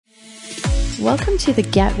Welcome to the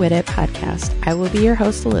Get With It podcast. I will be your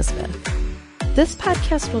host, Elizabeth. This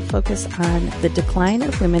podcast will focus on the decline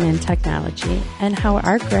of women in technology and how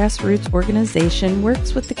our grassroots organization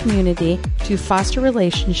works with the community to foster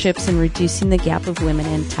relationships and reducing the gap of women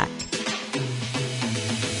in tech.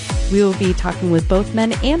 We will be talking with both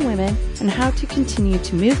men and women on how to continue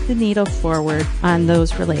to move the needle forward on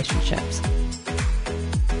those relationships.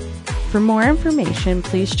 For more information,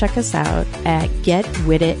 please check us out at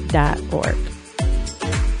getwithit.org.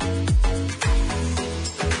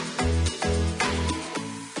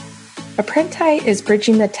 Apprentice is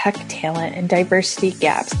bridging the tech talent and diversity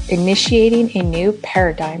gaps, initiating a new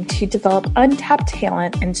paradigm to develop untapped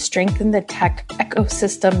talent and strengthen the tech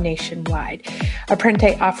ecosystem nationwide.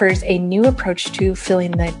 Apprentice offers a new approach to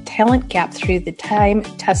filling the talent gap through the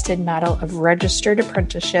time-tested model of registered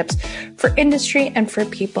apprenticeships for industry and for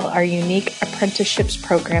people. Our unique apprenticeships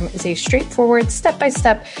program is a straightforward,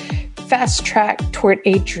 step-by-step, fast track toward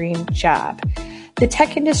a dream job. The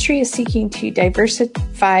tech industry is seeking to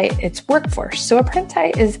diversify its workforce, so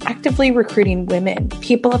Apprentice is actively recruiting women,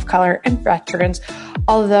 people of color, and veterans,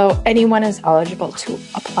 although anyone is eligible to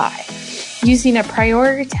apply. Using a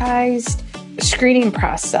prioritized screening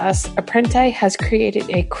process, Apprentice has created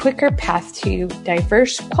a quicker path to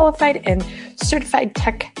diverse, qualified, and certified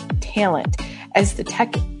tech talent as the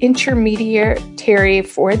tech intermediary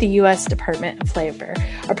for the U.S. Department of Labor.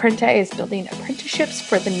 Apprentice is building apprenticeships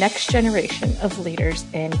for the next generation of leaders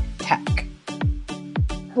in tech.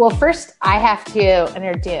 Well, first I have to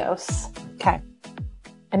introduce. Okay.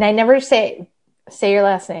 And I never say your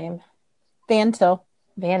last name. Van Til.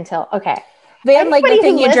 Van Til. Okay. Van, like the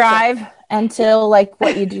thing you drive, until like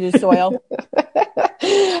what you do to soil.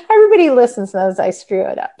 Everybody listens knows I screw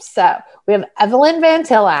it up. So we have Evelyn Van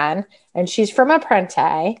Til on, and she's from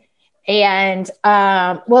Apprentice. And,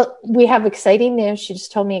 we have exciting news. She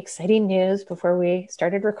just told me exciting news before we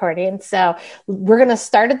started recording. So we're going to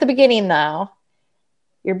start at the beginning though.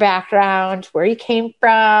 Your background, where you came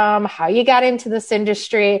from, how you got into this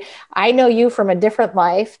industry. I know you from a different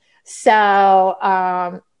life. So,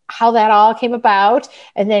 how that all came about,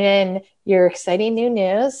 and then your exciting new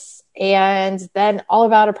news, and then all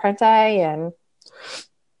about Apprentice and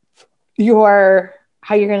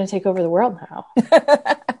how you're going to take over the world now.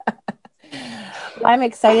 Well, I'm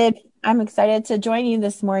excited. I'm excited to join you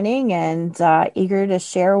this morning and eager to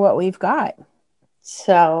share what we've got.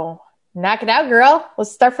 So knock it out, girl.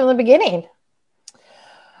 Let's start from the beginning.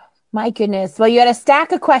 My goodness. Well, you had a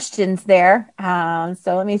stack of questions there.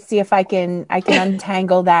 So let me see if I can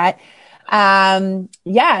untangle that.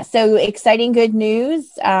 So exciting good news.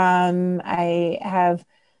 I have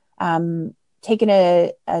taken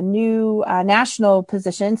a new national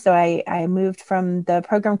position. So I moved from the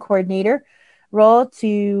program coordinator role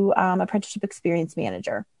to apprenticeship experience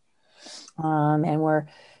manager. And we're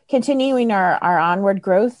continuing our onward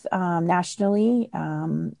growth nationally,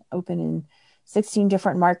 open in 16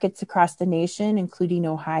 different markets across the nation, including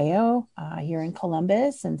Ohio, here in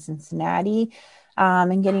Columbus and Cincinnati,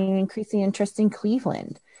 and getting increasing interest in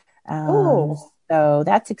Cleveland. So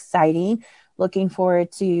that's exciting. Looking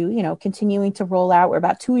forward to, continuing to roll out. We're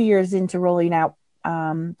about 2 years into rolling out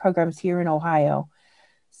programs here in Ohio.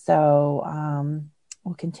 So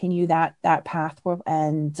we'll continue that path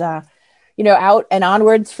and, out and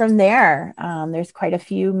onwards from there. There's quite a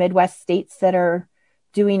few Midwest states that are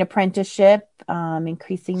doing apprenticeship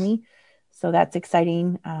increasingly. So that's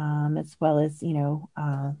exciting, as well as,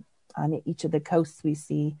 on each of the coasts, we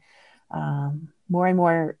see more and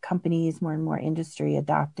more companies, more and more industry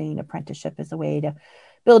adopting apprenticeship as a way to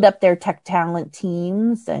build up their tech talent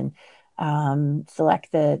teams and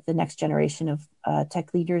select the next generation of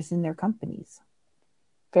tech leaders in their companies.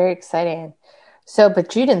 Very exciting. So,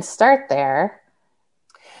 but you didn't start there.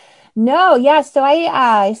 No, yeah. So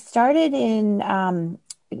I started in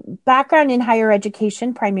background in higher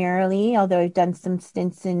education primarily, although I've done some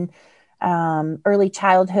stints in early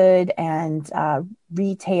childhood and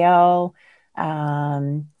retail,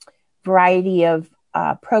 variety of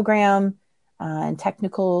program and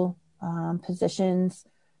technical positions.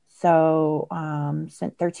 So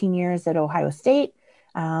spent 13 years at Ohio State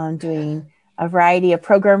doing a variety of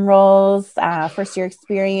program roles, first year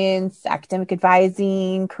experience, academic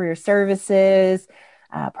advising, career services,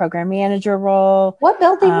 program manager role. What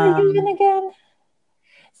building were you in again?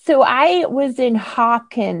 So I was in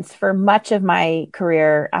Hopkins for much of my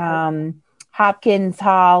career. Hopkins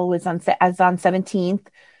Hall was on 17th,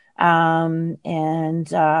 and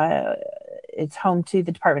it's home to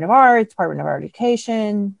the Department of Art, Department of Art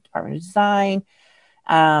Education, Department of Design.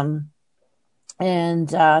 And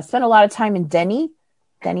spent a lot of time in Denny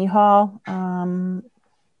Hall.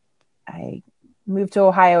 I moved to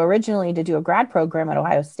Ohio originally to do a grad program at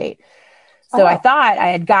Ohio State. So I thought I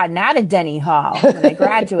had gotten out of Denny Hall when I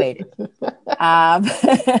graduated.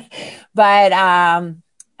 But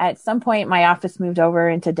at some point, my office moved over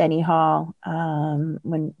into Denny Hall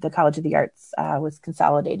when the College of the Arts was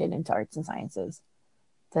consolidated into Arts and Sciences.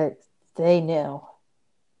 That they knew.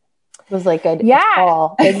 It was like a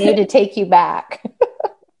call. They knew to take you back.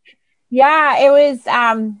 Yeah, it was,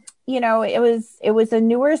 it was a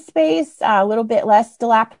newer space, a little bit less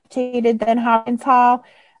dilapidated than Hopkins Hall.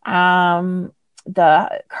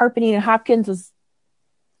 The carpeting in Hopkins was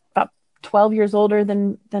about 12 years older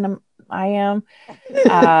than I am.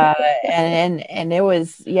 And it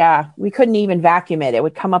was, we couldn't even vacuum it. It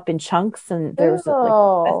would come up in chunks, and there was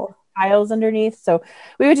like piles underneath. So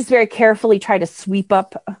we would just very carefully try to sweep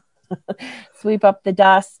up the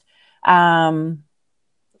dust,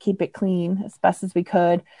 keep it clean as best as we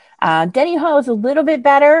could. Denny Hall was a little bit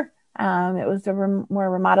better. It was a more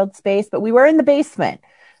remodeled space, but we were in the basement.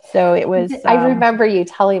 So it was. I remember you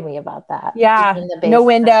telling me about that. Yeah, no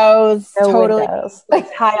windows, totally windows.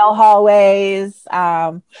 like tile hallways.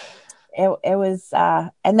 It was,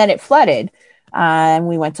 and then it flooded, and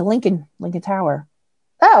we went to Lincoln Tower.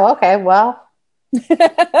 Oh, okay. Well,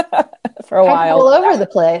 for a while, all over the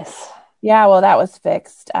place. Yeah, well, that was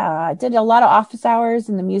fixed. I did a lot of office hours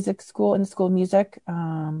in the school of music.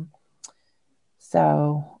 All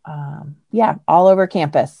over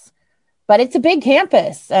campus. But it's a big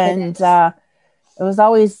campus, and it was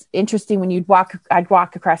always interesting when I'd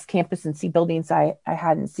walk across campus and see buildings I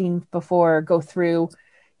hadn't seen before, go through,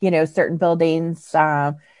 certain buildings,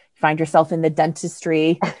 find yourself in the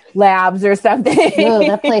dentistry labs or something. Oh,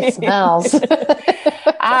 that place smells.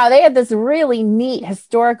 They had this really neat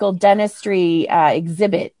historical dentistry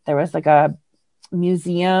exhibit. There was like a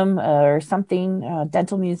museum or something,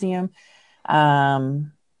 dental museum.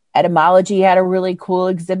 Etymology had a really cool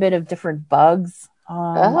exhibit of different bugs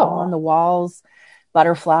all on the walls,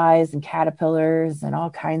 butterflies and caterpillars and all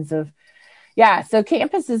kinds of, so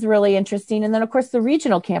campus is really interesting. And then, of course, the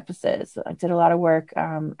regional campuses. I did a lot of work,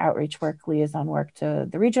 outreach work, liaison work to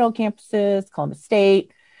the regional campuses, Columbus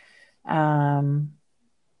State.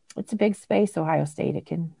 It's a big space, Ohio State.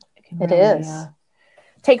 It really,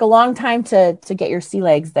 take a long time to get your sea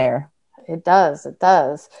legs there. It does.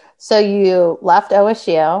 So you left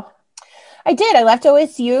OSU. I did. I left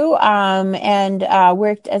OSU and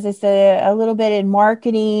worked, as I said, a little bit in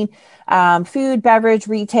marketing, food, beverage,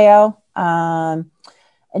 retail.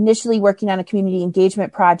 Initially working on a community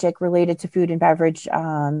engagement project related to food and beverage,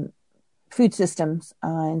 food systems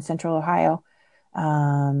in Central Ohio.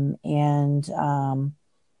 Then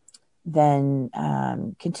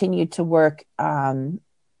continued to work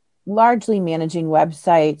largely managing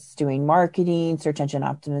websites, doing marketing, search engine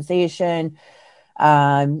optimization,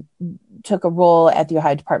 took a role at the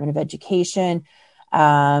Ohio Department of Education,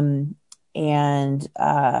 and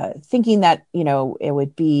thinking that, it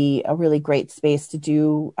would be a really great space to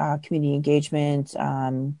do community engagement.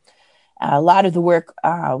 A lot of the work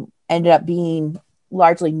ended up being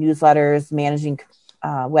largely newsletters, managing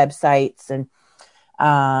websites and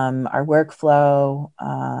our workflow,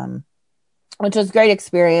 which was a great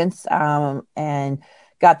experience, and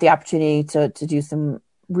got the opportunity to do some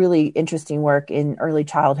really interesting work in early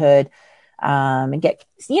childhood, and get,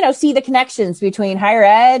 see the connections between higher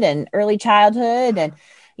ed and early childhood, and,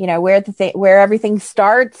 where everything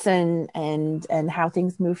starts and how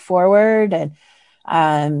things move forward.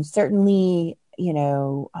 And certainly,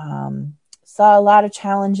 saw a lot of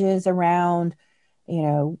challenges around,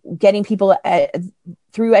 getting people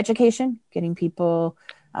through education, getting people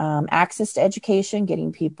access to education,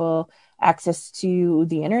 getting people access to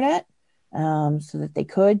the internet, so that they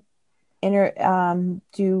could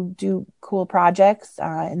do cool projects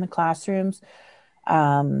in the classrooms,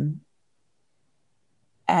 and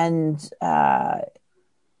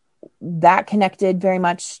that connected very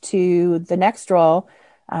much to the next role,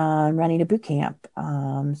 running a boot camp.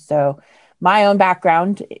 So my own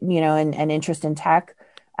background, and interest in tech,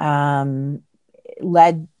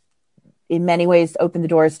 led in many ways, opened the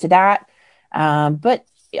doors to that. But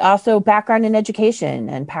also background in education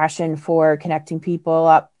and passion for connecting people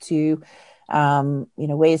up to,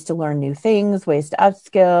 ways to learn new things, ways to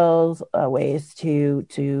upskill, ways to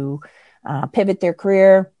pivot their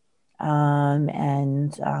career.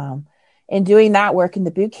 And in doing that work in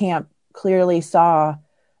the boot camp, clearly saw,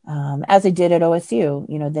 as I did at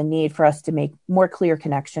OSU, the need for us to make more clear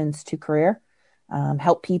connections to career,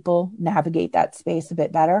 help people navigate that space a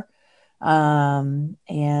bit better.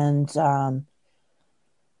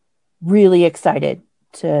 Really excited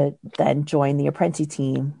to then join the Apprentice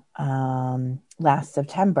team last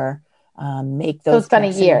September. make So those it's been a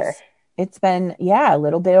year. It's been, a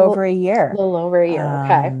little bit over a year. A little over a year.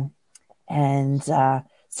 Okay. And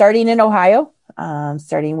starting in Ohio,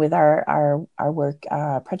 starting with our work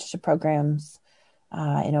apprenticeship programs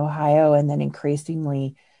in Ohio, and then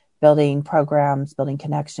increasingly building programs, building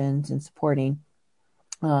connections, and supporting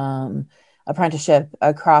apprenticeship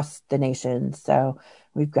across the nation. So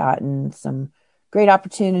we've gotten some great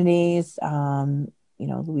opportunities,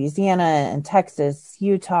 Louisiana and Texas,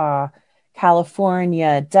 Utah,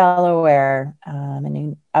 California, Delaware, and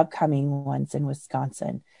in upcoming ones in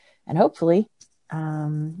Wisconsin, and hopefully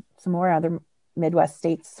some more other Midwest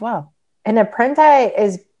states as well. And Apprenti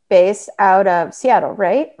is based out of Seattle,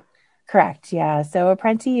 right? Correct. Yeah. So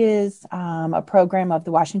Apprenti is a program of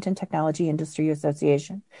the Washington Technology Industry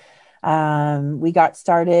Association. We got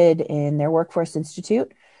started in their Workforce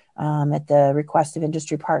Institute at the request of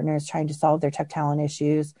industry partners trying to solve their tech talent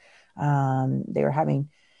issues. They were having,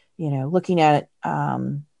 looking at,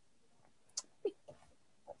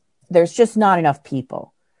 there's just not enough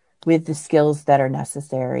people with the skills that are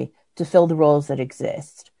necessary to fill the roles that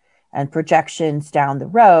exist. And projections down the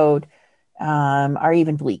road are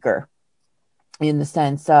even bleaker, in the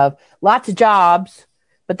sense of lots of jobs,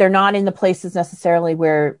 but they're not in the places necessarily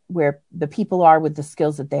where the people are with the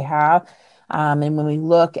skills that they have. And when we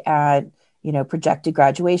look at, projected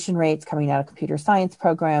graduation rates coming out of computer science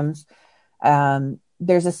programs,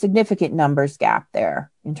 there's a significant numbers gap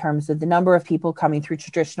there in terms of the number of people coming through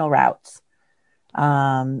traditional routes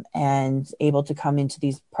and able to come into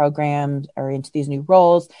these programs or into these new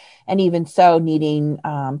roles, and even so needing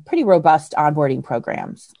pretty robust onboarding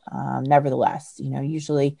programs. Nevertheless,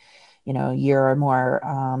 usually, a year or more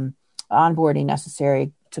onboarding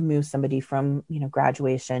necessary to move somebody from,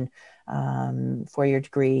 graduation, 4-year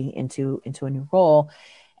degree into a new role.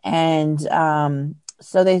 And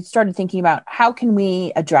so they started thinking about how can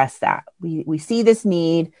we address that? We see this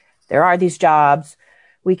need. There are these jobs.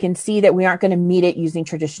 We can see that we aren't going to meet it using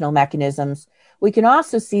traditional mechanisms. We can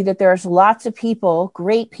also see that there's lots of people,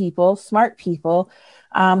 great people, smart people,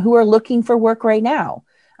 who are looking for work right now,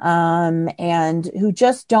 and who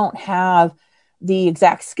just don't have the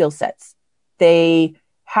exact skill sets. They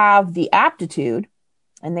have the aptitude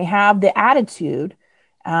and they have the attitude,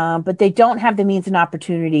 but they don't have the means and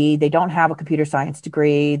opportunity. They don't have a computer science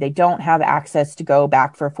degree. They don't have access to go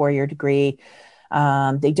back for a 4-year degree.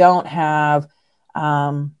 They don't have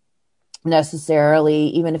necessarily,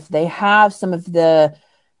 even if they have some of the,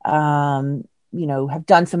 have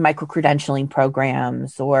done some micro-credentialing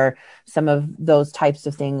programs or some of those types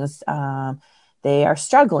of things, they are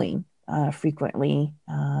struggling frequently,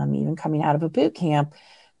 even coming out of a boot camp,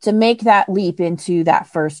 to make that leap into that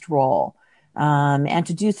first role, and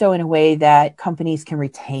to do so in a way that companies can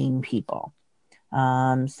retain people.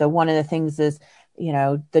 So one of the things is,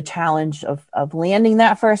 the challenge of landing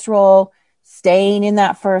that first role, staying in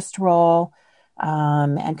that first role,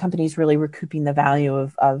 and companies really recouping the value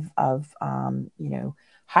of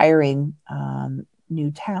hiring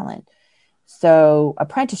new talent. So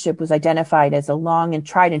apprenticeship was identified as a long and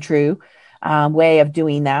tried and true way of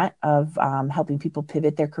doing that, of helping people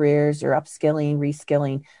pivot their careers or upskilling,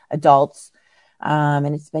 reskilling adults.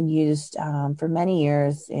 And it's been used for many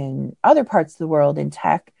years in other parts of the world in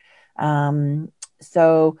tech.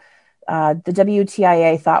 So the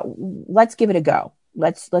WTIA thought, let's give it a go.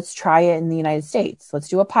 Let's try it in the United States. Let's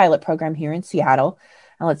do a pilot program here in Seattle,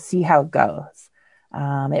 and let's see how it goes.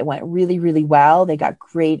 It went really, really well. They got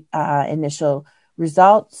great initial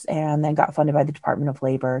results, and then got funded by the Department of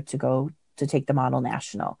Labor to go to take the model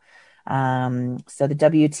national. So the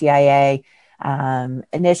WTIA,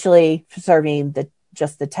 initially serving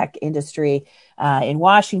just the tech industry in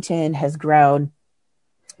Washington, has grown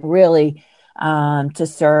really to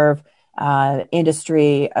serve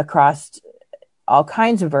industry across all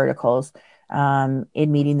kinds of verticals in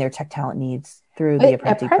meeting their tech talent needs through the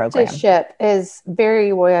apprenticeship is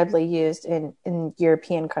very widely used in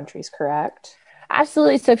European countries, correct?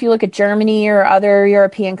 Absolutely. So if you look at Germany or other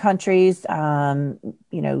European countries, they're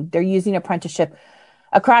using apprenticeship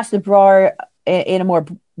across the board in a more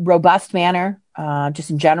robust manner, just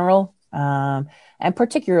in general, and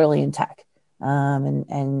particularly in tech. And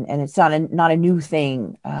it's not a new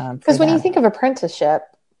thing. Because when you think of apprenticeship,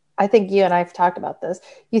 I think you and I have talked about this.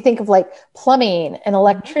 You think of like plumbing and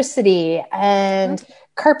electricity and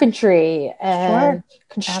carpentry and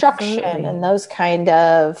construction and those kind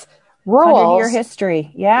of roles. 100-year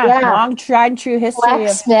history. Yeah. Long tried and true history.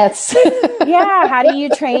 Blacksmiths. How do you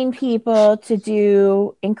train people to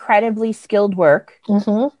do incredibly skilled work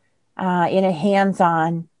in a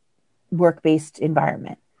hands-on work-based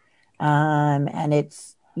environment? And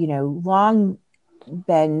it's, long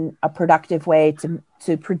been a productive way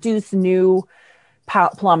to produce new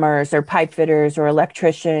plumbers or pipe fitters or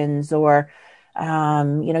electricians or,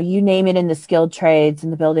 you name it in the skilled trades,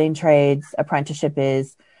 in the building trades. Apprenticeship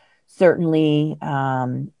is certainly,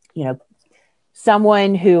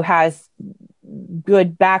 someone who has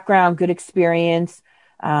good background, good experience,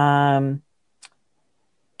 turning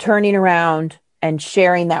around and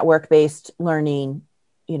sharing that work-based learning,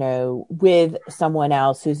 with someone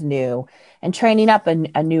else who's new, and training up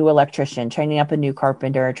a new electrician, training up a new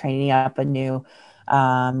carpenter, training up a new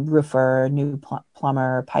roofer, new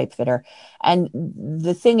plumber, pipe fitter. And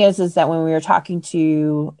the thing is that when we were talking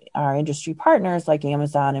to our industry partners like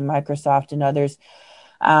Amazon and Microsoft and others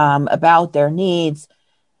about their needs,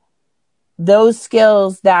 those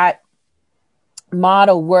skills, that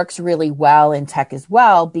model works really well in tech as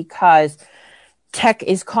well, because tech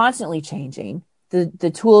is constantly changing.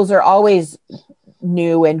 The tools are always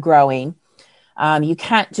new and growing. You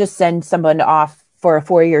can't just send someone off for a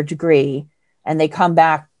 4-year degree and they come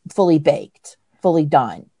back fully baked, fully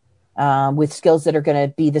done, with skills that are going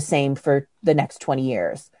to be the same for the next 20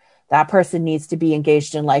 years. That person needs to be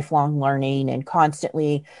engaged in lifelong learning and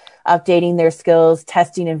constantly updating their skills,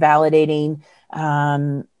 testing and validating.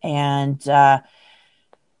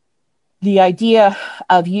 The idea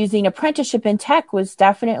of using apprenticeship in tech was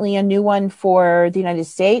definitely a new one for the United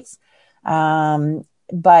States.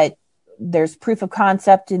 But there's proof of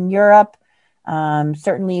concept in Europe.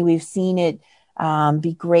 Certainly we've seen it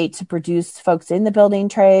be great to produce folks in the building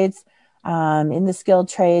trades, in the skilled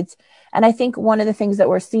trades. And I think one of the things that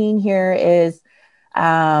we're seeing here is,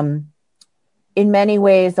 in many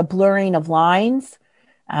ways, a blurring of lines.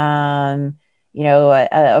 A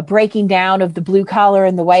breaking down of the blue collar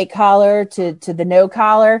and the white collar to the no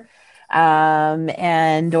collar, or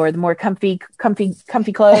the more comfy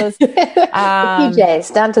clothes.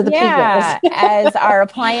 PJs, down to the PJs. As our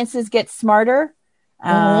appliances get smarter,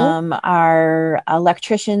 our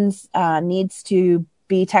electricians needs to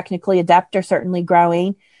be technically adept are certainly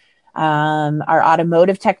growing. Our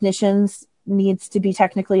automotive technicians needs to be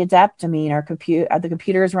technically adept. I mean, the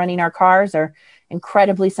computers running our cars are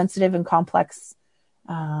incredibly sensitive and complex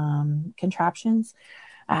contraptions.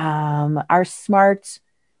 Our smart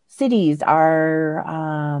cities,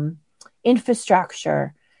 our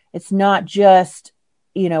infrastructure. It's not just,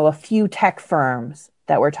 a few tech firms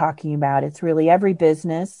that we're talking about. It's really every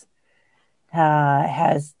business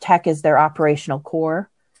has tech as their operational core.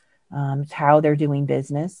 It's how they're doing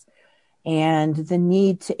business. And the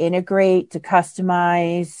need to integrate, to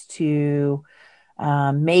customize, to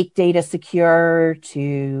make data secure,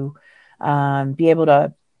 to be able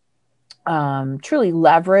to truly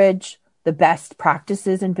leverage the best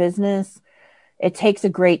practices in business. It takes a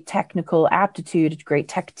great technical aptitude, a great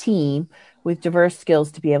tech team with diverse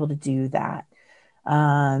skills to be able to do that.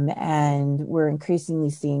 And we're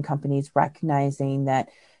increasingly seeing companies recognizing that,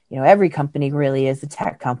 every company really is a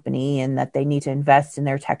tech company, and that they need to invest in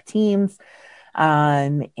their tech teams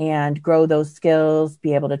and grow those skills,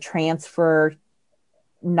 be able to transfer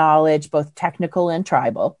knowledge, both technical and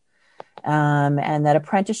tribal, and that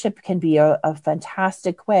apprenticeship can be a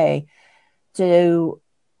fantastic way to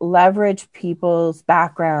leverage people's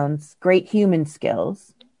backgrounds, great human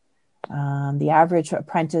skills. The average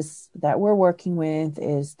apprentice that we're working with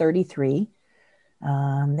is 33.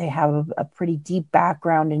 They have a pretty deep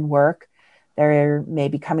background in work. They're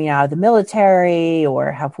maybe coming out of the military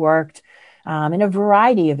or have worked in a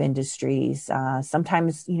variety of industries,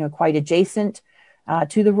 sometimes, quite adjacent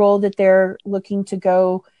to the role that they're looking to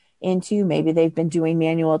go into. Maybe they've been doing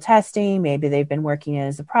manual testing. Maybe they've been working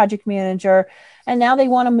as a project manager, and now they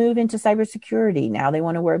want to move into cybersecurity. Now they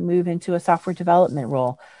want to move into a software development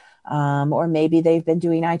role. Or maybe they've been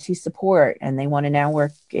doing IT support and they want to now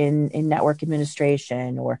work in network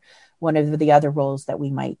administration or one of the other roles that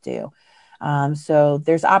we might do. So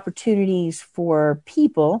there's opportunities for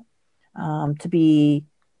people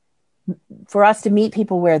for us to meet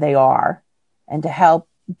people where they are and to help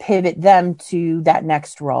pivot them to that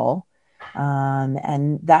next role.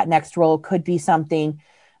 And that next role could be something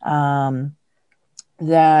that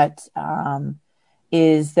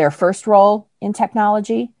is their first role in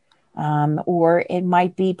technology. Or it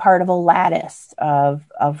might be part of a lattice of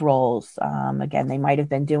roles. Again, they might have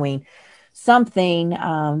been doing something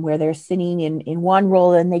where they're sitting in one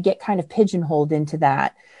role and they get kind of pigeonholed into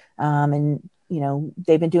that. And,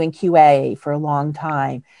 they've been doing QA for a long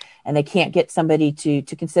time and they can't get somebody to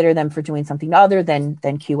consider them for doing something other than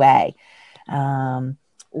QA.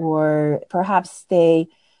 Or perhaps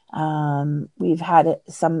we've had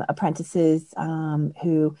some apprentices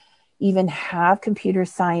who even have computer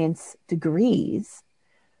science degrees,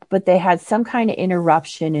 but they had some kind of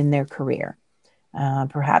interruption in their career.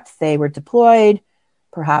 Perhaps they were deployed.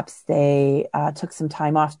 Perhaps they took some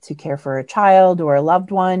time off to care for a child or a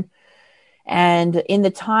loved one. And in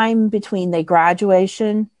the time between their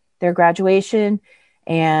graduation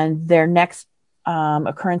and their next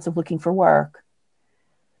occurrence of looking for work,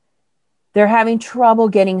 they're having trouble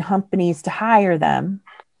getting companies to hire them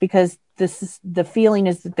because the feeling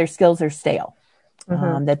is that their skills are stale,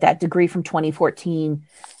 that degree from 2014,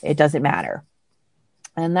 it doesn't matter.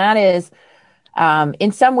 And that is,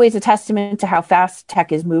 in some ways, a testament to how fast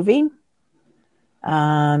tech is moving,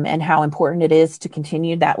 and how important it is to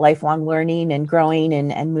continue that lifelong learning and growing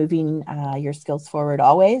and moving your skills forward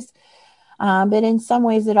always. But in some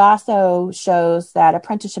ways, it also shows that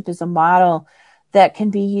apprenticeship is a model that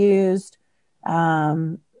can be used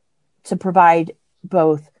to provide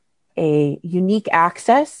both a unique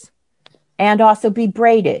access and also be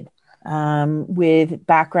braided with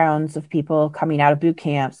backgrounds of people coming out of boot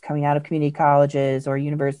camps, coming out of community colleges or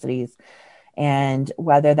universities, and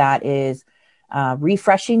whether that is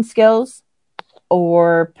refreshing skills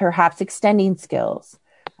or perhaps extending skills.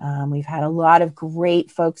 We've had a lot of great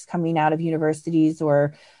folks coming out of universities,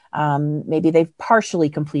 or maybe they've partially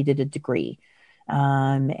completed a degree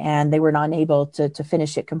and they were not able to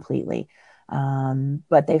finish it completely.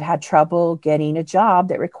 But they've had trouble getting a job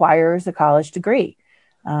that requires a college degree.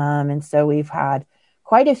 And so we've had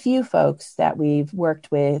quite a few folks that we've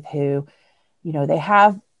worked with who, they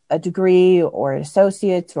have a degree or an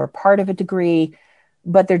associate's or part of a degree,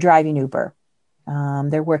 but they're driving Uber.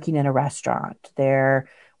 They're working in a restaurant. They're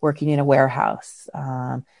working in a warehouse.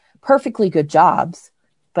 Perfectly good jobs,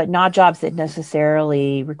 but not jobs that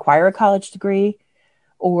necessarily require a college degree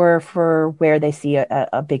or for where they see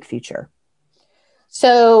a big future.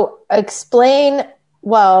 So explain,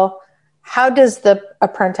 how does the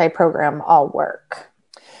Apprenti program all work?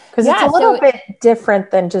 Because it's a little bit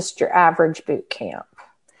different than just your average boot camp.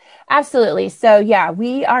 Absolutely. So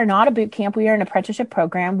we are not a boot camp. We are an apprenticeship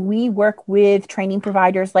program. We work with training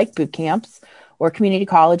providers like boot camps or community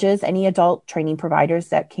colleges, any adult training providers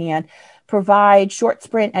that can provide short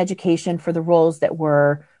sprint education for the roles that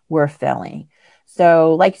we're filling.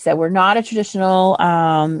 So like you said, we're not a traditional,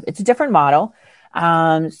 it's a different model.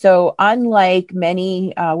 So unlike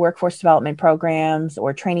many workforce development programs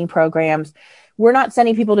or training programs, we're not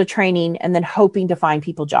sending people to training and then hoping to find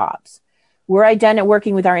people jobs. We're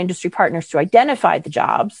working with our industry partners to identify the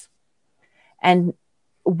jobs and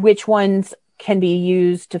which ones can be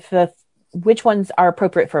used which ones are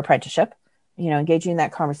appropriate for apprenticeship, engaging in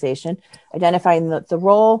that conversation, identifying the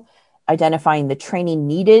role, identifying the training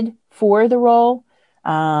needed for the role.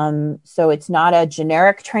 So it's not a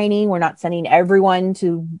generic training. We're not sending everyone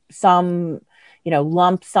to some,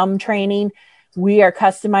 lump sum training. We are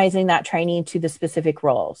customizing that training to the specific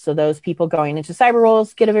role. So those people going into cyber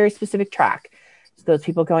roles get a very specific track. So those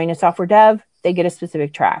people going to software dev, they get a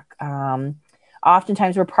specific track.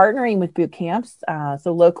 Oftentimes we're partnering with boot camps.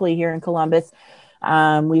 So locally here in Columbus,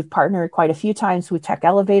 we've partnered quite a few times with Tech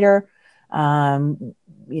Elevator,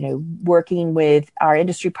 working with our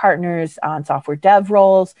industry partners on software dev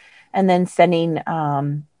roles, and then sending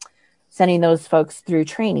those folks through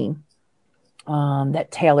training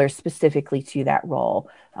that tailors specifically to that role.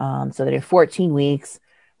 So that in 14 weeks,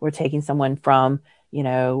 we're taking someone from,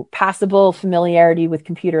 passable familiarity with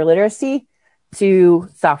computer literacy to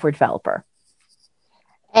software developer.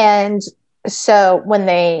 And so when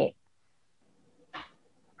they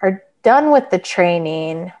are done with the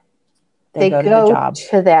training, they go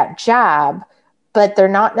to that job, but they're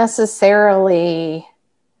not necessarily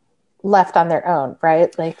left on their own,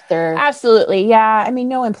 right? Like they're absolutely. Yeah. I mean,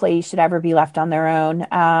 no employee should ever be left on their own.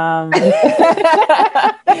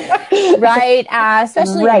 Right.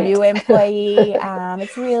 Especially a new employee.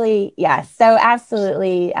 It's really, So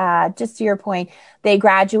absolutely. Just to your point, they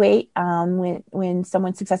graduate, when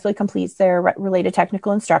someone successfully completes their related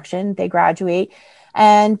technical instruction, they graduate.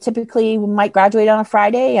 And typically we might graduate on a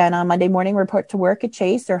Friday and on Monday morning report to work at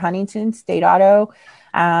Chase or Huntington, State Auto,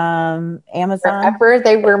 Amazon. Wherever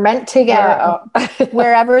they were meant to go.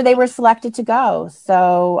 Wherever they were selected to go.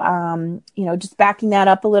 So, just backing that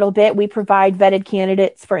up a little bit, we provide vetted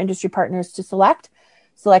candidates for industry partners to select.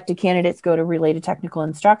 Selected candidates go to related technical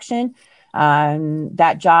instruction.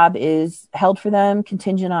 That job is held for them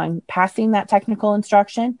contingent on passing that technical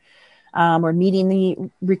instruction. Or meeting the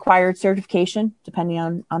required certification, depending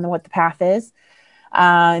on what the path is.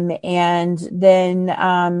 And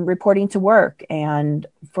then reporting to work. And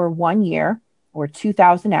for 1 year or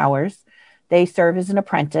 2,000 hours, they serve as an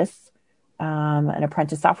apprentice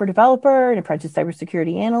software developer, an apprentice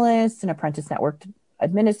cybersecurity analyst, an apprentice network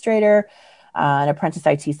administrator, an apprentice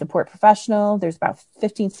IT support professional. There's about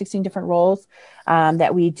 15, 16 different roles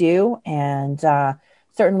that we do. And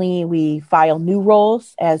certainly we file new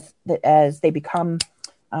roles as they become,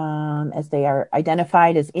 as they are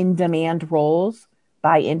identified as in-demand roles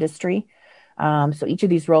by industry. So each of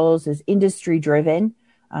these roles is industry driven.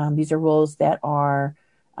 These are roles that are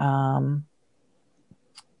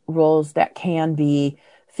roles that can be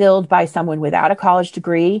filled by someone without a college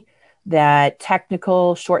degree, that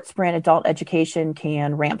technical short sprint adult education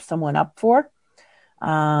can ramp someone up for.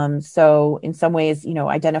 So in some ways,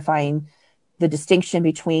 identifying the distinction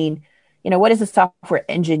between, what is a software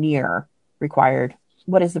engineer required?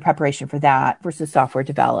 What is the preparation for that versus software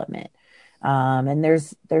development? And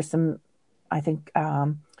there's some, I think,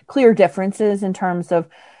 clear differences in terms of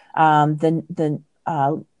the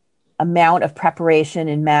amount of preparation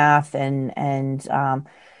in math and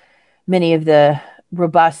many of the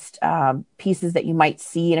robust pieces that you might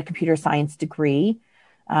see in a computer science degree.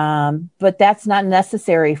 But that's not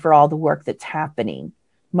necessary for all the work that's happening.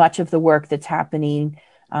 Much of the work that's happening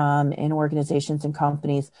in organizations and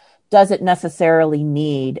companies doesn't necessarily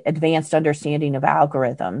need advanced understanding of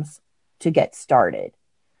algorithms to get started.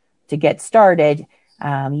 To get started,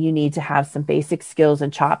 you need to have some basic skills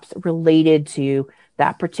and chops related to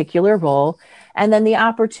that particular role, and then the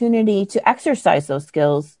opportunity to exercise those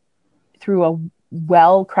skills through a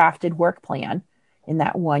well-crafted work plan in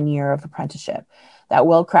that 1 year of apprenticeship. That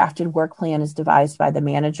well-crafted work plan is devised by the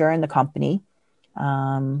manager and the company.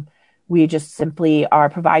 We just simply are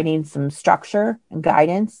providing some structure and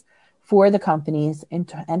guidance for the companies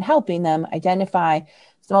and helping them identify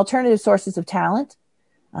some alternative sources of talent,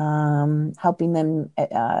 helping them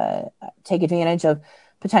take advantage of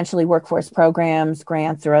potentially workforce programs,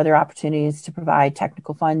 grants, or other opportunities to provide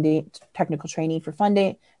technical training for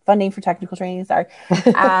funding for technical training. Sorry.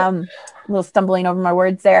 A little stumbling over my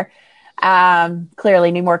words there.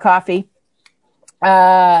 Clearly need more coffee.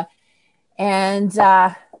 And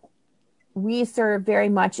we serve very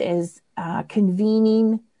much as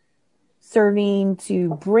convening, serving to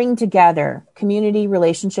bring together community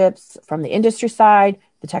relationships from the industry side,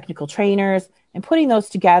 the technical trainers, and putting those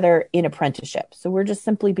together in apprenticeships. So we're just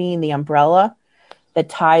simply being the umbrella that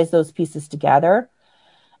ties those pieces together.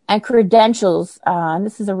 And credentials, and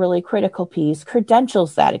this is a really critical piece,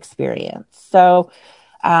 credentials that experience. So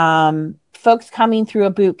folks coming through a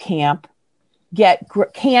boot camp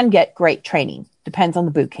can get great training. Depends on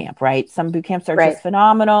the boot camp, right? Some boot camps are just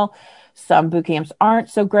phenomenal. Some boot camps aren't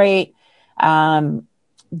so great,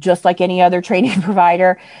 just like any other training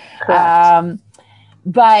provider.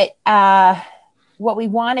 But what we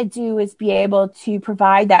want to do is be able to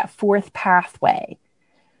provide that fourth pathway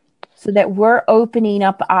so that we're opening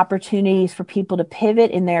up opportunities for people to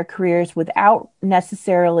pivot in their careers without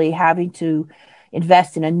necessarily having to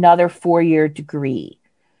invest in another 4-year degree.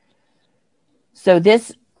 So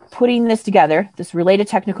putting this together, this related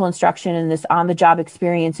technical instruction and this on-the-job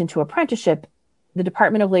experience into apprenticeship, the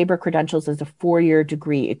Department of Labor credentials as a 4-year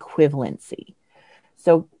degree equivalency.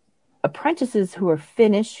 So apprentices who are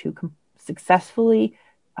finished, who successfully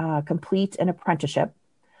complete an apprenticeship,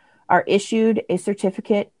 are issued a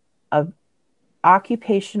certificate of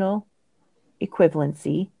occupational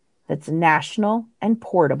equivalency that's national and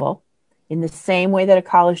portable in the same way that a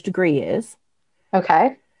college degree is.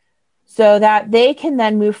 Okay. So that they can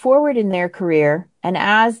then move forward in their career. And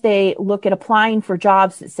as they look at applying for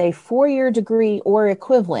jobs that say 4-year degree or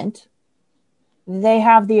equivalent, they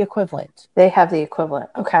have the equivalent. They have the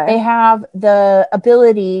equivalent. Okay. They have the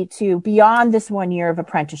ability to, beyond this 1 year of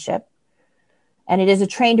apprenticeship, and it is a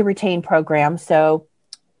train to retain program. So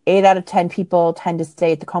 8 out of 10 people tend to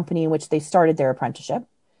stay at the company in which they started their apprenticeship,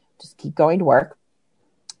 just keep going to work.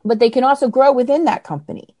 But they can also grow within that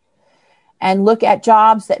company and look at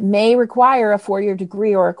jobs that may require a 4-year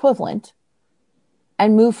degree or equivalent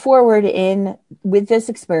and move forward with this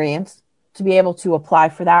experience to be able to apply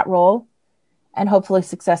for that role and hopefully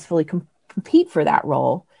successfully compete for that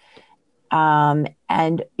role. And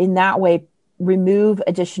in that way, remove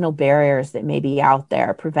additional barriers that may be out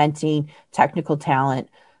there, preventing technical talent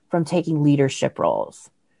from taking leadership roles.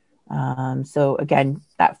 So again,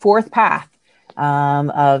 that fourth path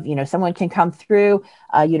of, someone can come through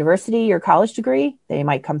a university or college degree. They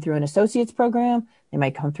might come through an associate's program. They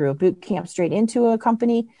might come through a boot camp straight into a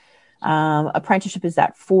company. Apprenticeship is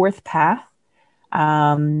that fourth path.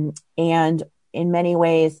 And in many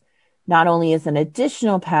ways, not only is an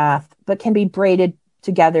additional path, but can be braided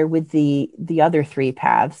together with the other 3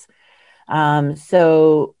 paths.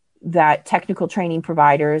 So that technical training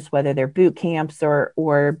providers, whether they're boot camps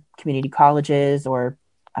or community colleges or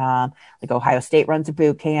like Ohio State runs a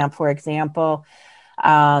boot camp, for example,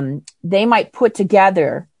 they might put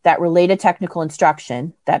together that related technical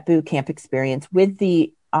instruction, that boot camp experience with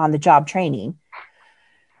the on-the-job training,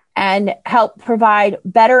 and help provide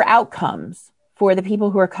better outcomes for the people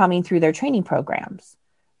who are coming through their training programs,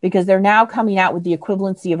 because they're now coming out with the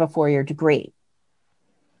equivalency of a 4-year degree,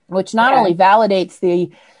 which not only validates the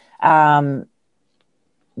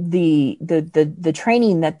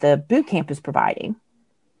training that the boot camp is providing,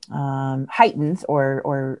 heightens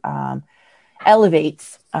or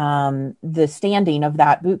elevates the standing of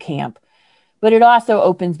that boot camp, but it also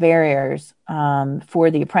opens barriers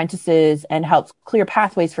for the apprentices and helps clear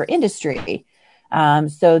pathways for industry,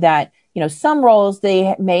 so that, some roles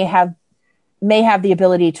they may have the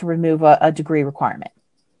ability to remove a degree requirement.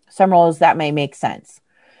 Some roles that may make sense.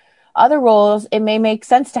 Other roles, it may make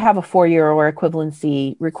sense to have a 4-year or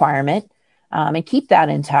equivalency requirement and keep that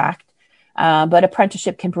intact. But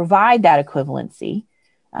apprenticeship can provide that equivalency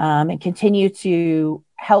and continue to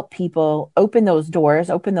help people open those doors,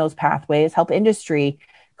 open those pathways, help industry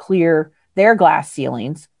clear their glass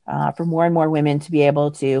ceilings for more and more women to be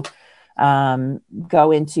able to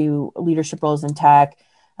go into leadership roles in tech,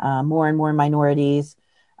 more and more minorities,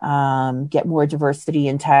 get more diversity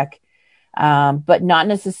in tech. But not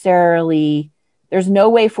necessarily, there's no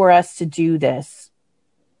way for us to do this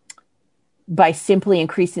by simply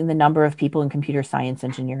increasing the number of people in computer science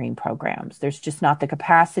engineering programs. There's just not the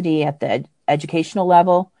capacity at the educational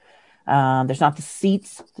level. There's not the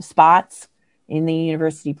spots in the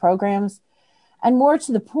university programs. And more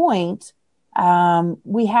to the point,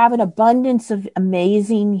 we have an abundance of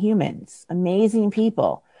amazing humans, amazing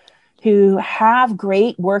people who have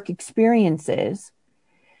great work experiences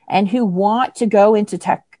and who want to go into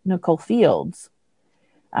technical fields,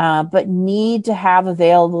 but need to have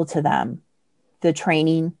available to them the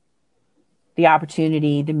training, the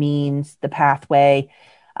opportunity, the means, the pathway,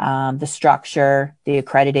 the structure, the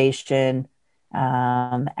accreditation,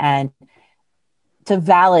 and to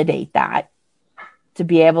validate that, to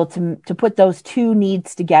be able to put those two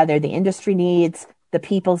needs together, the industry needs, the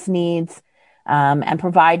people's needs, and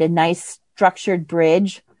provide a nice structured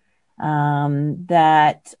bridge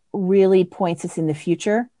that really points us in the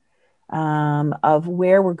future of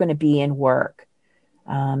where we're going to be in work.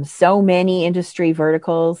 So many industry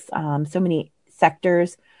verticals, so many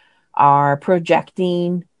sectors are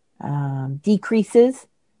projecting decreases.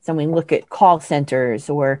 So when we look at call centers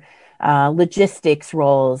or logistics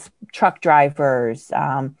roles, truck drivers,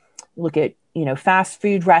 look at fast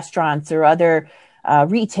food restaurants or other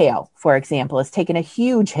retail, for example, has taken a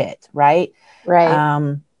huge hit, right?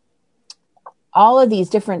 Right. All of these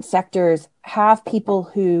different sectors have people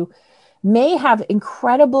who may have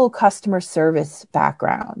incredible customer service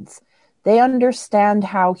backgrounds. They understand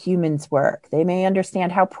how humans work. They may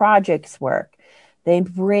understand how projects work. They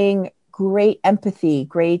bring great empathy,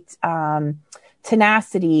 great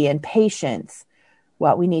tenacity and patience.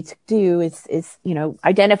 What we need to do is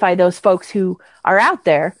identify those folks who are out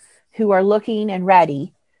there, who are looking and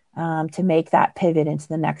ready to make that pivot into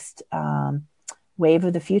the next wave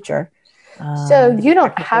of the future. So you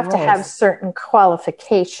don't have to have certain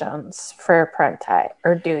qualifications for apprentice,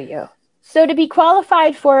 or do you? So to be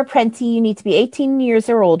qualified for apprentice, you need to be 18 years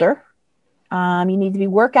or older. You need to be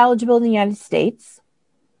work eligible in the United States.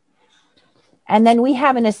 And then we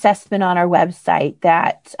have an assessment on our website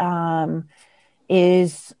that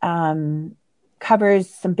covers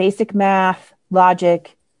some basic math,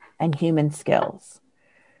 logic, and human skills.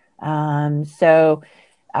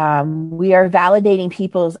 We are validating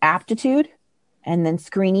people's aptitude and then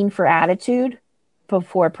screening for attitude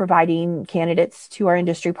before providing candidates to our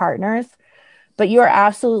industry partners. But you're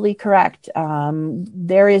absolutely correct.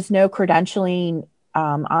 There is no credentialing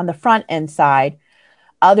on the front end side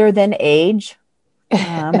other than age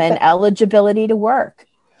and eligibility to work.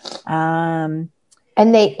 And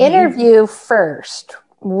they interview first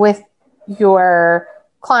with your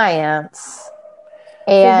clients.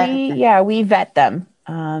 And we vet them.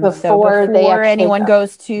 Before anyone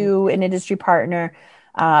goes to an industry partner,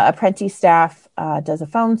 apprentice staff does a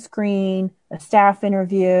phone screen, a staff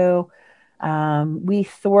interview. We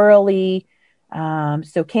thoroughly,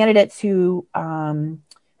 so candidates who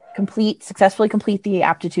successfully complete the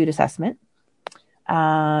aptitude assessment,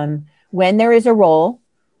 when there is a role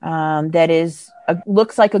that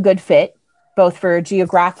looks like a good fit, both for a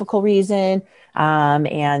geographical reason,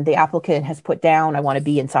 and the applicant has put down, I want to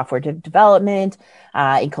be in software development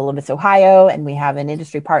in Columbus, Ohio, and we have an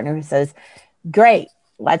industry partner who says, "Great,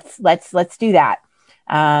 let's do that."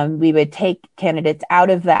 We would take candidates out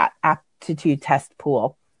of that aptitude test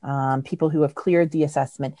pool, people who have cleared the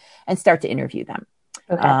assessment, and start to interview them.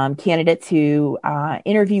 Okay. Candidates who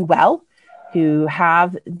interview well, who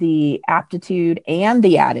have the aptitude and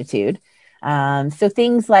the attitude. So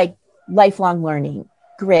things like lifelong learning,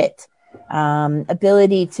 grit,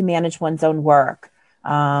 ability to manage one's own work,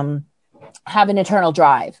 have an internal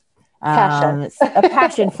drive, a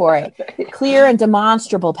passion for it, clear and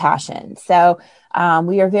demonstrable passion. So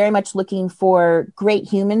we are very much looking for great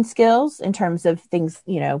human skills in terms of things,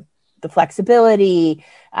 the flexibility,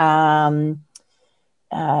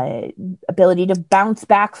 ability to bounce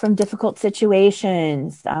back from difficult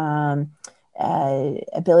situations, good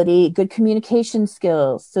communication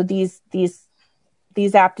skills. So these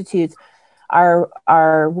aptitudes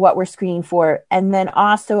are what we're screening for. And then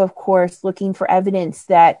also, of course, looking for evidence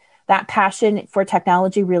that passion for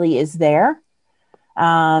technology really is there.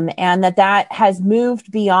 And that has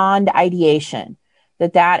moved beyond ideation,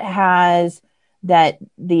 that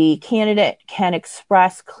the candidate can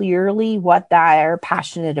express clearly what they're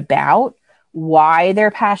passionate about, why they're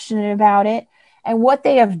passionate about it, and what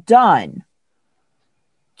they have done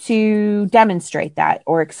to demonstrate that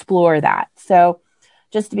or explore that. So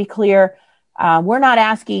just to be clear, we're not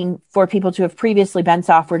asking for people to have previously been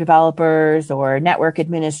software developers or network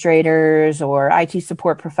administrators or IT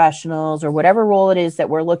support professionals or whatever role it is that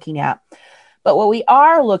we're looking at. But what we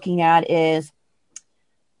are looking at is,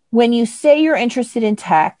 when you say you're interested in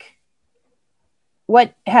tech,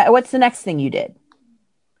 what's the next thing you did?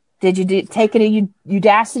 Did you take a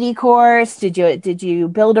Udacity course? Did you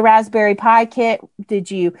build a Raspberry Pi kit?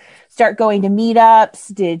 Did you start going to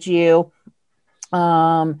meetups? Did you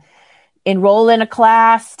enroll in a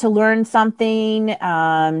class to learn something?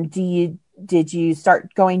 Did you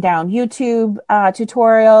start going down YouTube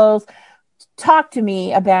tutorials? Talk to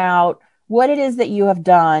me about what it is that you have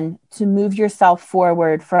done to move yourself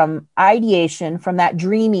forward from ideation, from that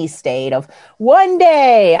dreamy state of one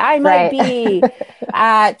day I might be,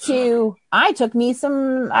 I learned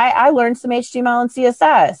some HTML and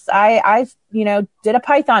CSS. I did a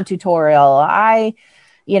Python tutorial. I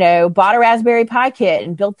bought a Raspberry Pi kit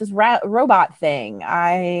and built this robot thing.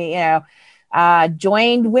 I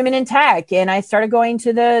joined Women in Tech, and I started going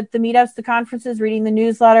to the meetups, the conferences, reading the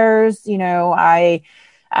newsletters. I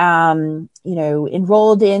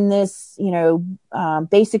enrolled in this,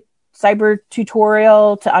 basic cyber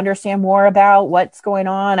tutorial to understand more about what's going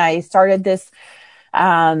on. I started this,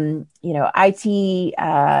 IT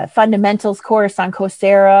fundamentals course on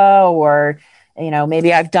Coursera, or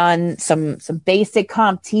maybe I've done some basic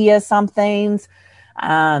CompTIA somethings.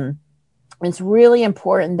 It's really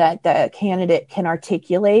important that the candidate can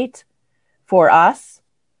articulate for us,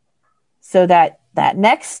 so that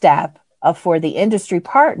next step for the industry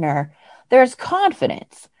partner, there's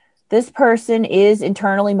confidence. This person is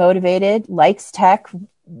internally motivated, likes tech,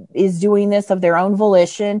 is doing this of their own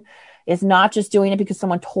volition, is not just doing it because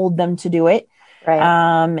someone told them to do it.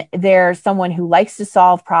 Right. They're someone who likes to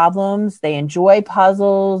solve problems. They enjoy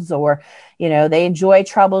puzzles, or, they enjoy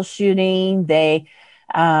troubleshooting. They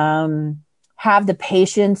have the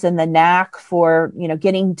patience and the knack for,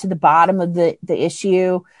 getting to the bottom of the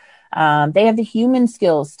issue. They have the human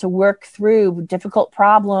skills to work through difficult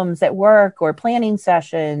problems at work, or planning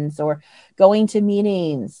sessions, or going to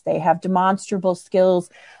meetings. They have demonstrable skills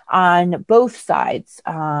on both sides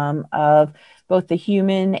of both the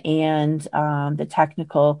human and the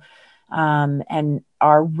technical, and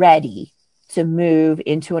are ready to move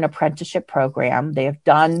into an apprenticeship program. They have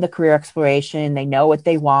done the career exploration. They know what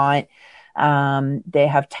they want. They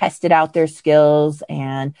have tested out their skills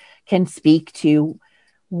and can speak to,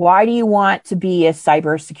 why do you want to be a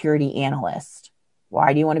cybersecurity analyst?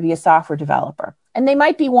 Why do you want to be a software developer? And they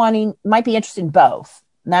might be interested in both.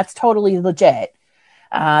 And that's totally legit.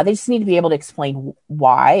 They just need to be able to explain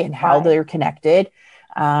why and how they're connected.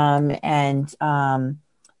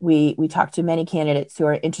 We talk to many candidates who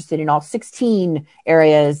are interested in all 16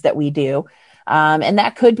 areas that we do. And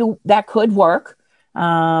that could work.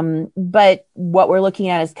 But what we're looking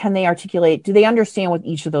at is, can they articulate, do they understand what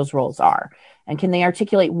each of those roles are? And can they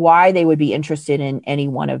articulate why they would be interested in any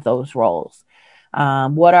one of those roles?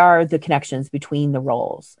 What are the connections between the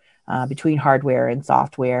roles, between hardware and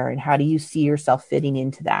software, and how do you see yourself fitting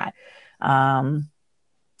into that? And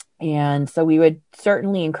so we would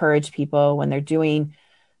certainly encourage people, when they're doing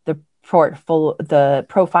the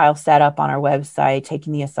profile setup on our website,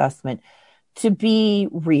 taking the assessment, to be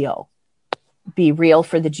real. Be real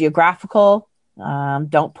for the geographical.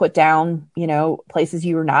 Don't put down, places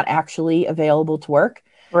you are not actually available to work.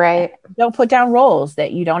 Right. Don't put down roles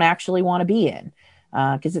that you don't actually want to be in.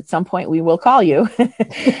 Because at some point we will call you.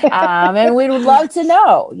 And we would love to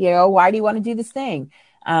know, why do you want to do this thing?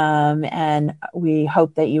 And we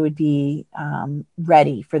hope that you would be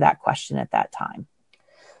ready for that question at that time.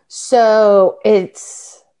 So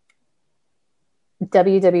it's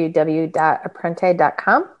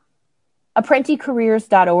www.apprente.com.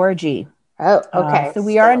 Apprenticeships.org. Oh, okay. So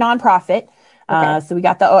we are a nonprofit. Okay. So we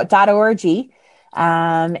got the .org,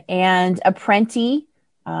 and Apprenti,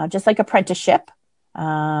 just like apprenticeship,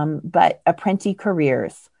 but Apprenti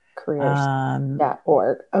Careers.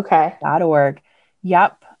 Careers.org. Okay. .org.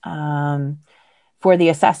 Yep. For the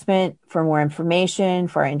assessment, for more information,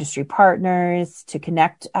 for our industry partners, to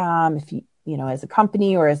connect, if as a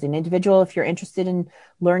company or as an individual, if you're interested in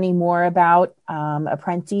learning more about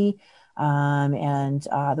Apprenti and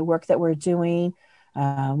the work that we're doing.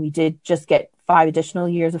 We did just get 5 additional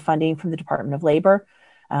years of funding from the Department of Labor.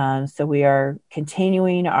 So we are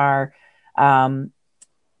continuing our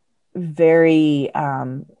very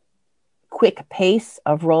quick pace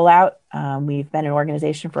of rollout. We've been an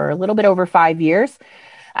organization for a little bit over 5 years,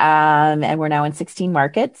 and we're now in 16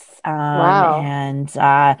 markets. Wow. And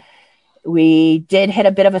we did hit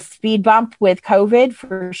a bit of a speed bump with COVID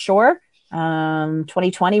for sure.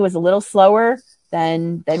 2020 was a little slower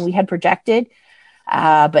than we had projected.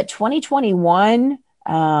 But 2021,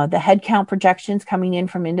 the headcount projections coming in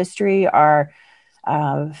from industry are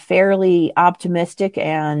fairly optimistic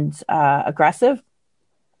and aggressive.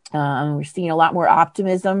 We're seeing a lot more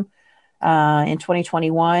optimism in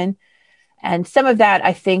 2021. And some of that,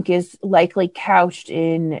 I think, is likely couched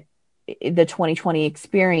in the 2020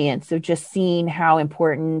 experience. So just seeing how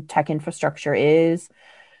important tech infrastructure is.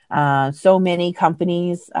 So many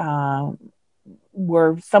companies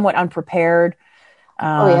were somewhat unprepared.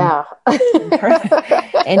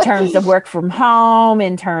 In terms of work from home,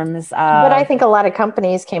 in terms of... But I think a lot of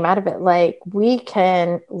companies came out of it like, we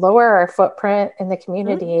can lower our footprint in the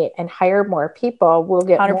community and hire more people. We'll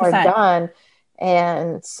get 100%. More done.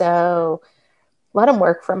 And so let them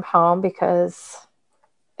work from home, because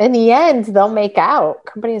in the end, they'll make out.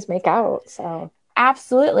 Companies make out. So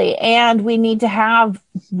absolutely. And we need to have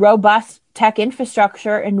robust tech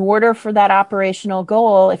infrastructure in order for that operational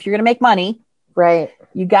goal. If you're going to make money, right,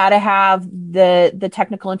 you got to have the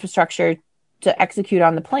technical infrastructure to execute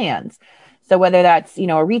on the plans. So whether that's,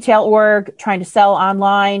 a retail org trying to sell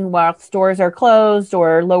online while stores are closed,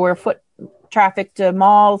 or lower foot traffic to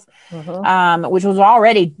malls, which was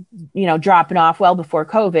already, dropping off well before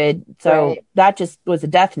COVID. So that just was a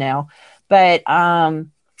death knell. But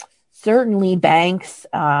certainly banks,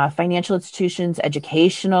 financial institutions,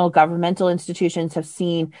 educational, governmental institutions have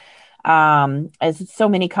seen, as so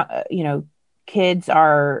many, kids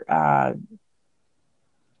are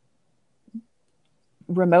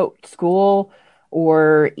remote school,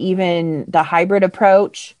 or even the hybrid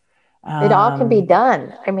approach. It all can be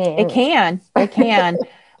done. I mean, it can,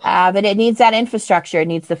 but it needs that infrastructure. It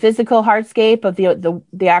needs the physical hardscape of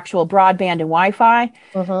the actual broadband and Wi-Fi.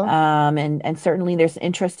 And certainly there's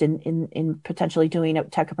interest in potentially doing a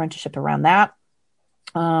tech apprenticeship around that.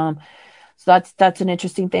 So that's an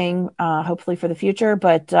interesting thing, hopefully for the future.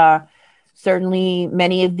 But certainly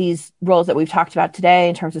many of these roles that we've talked about today,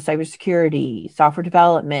 in terms of cybersecurity, software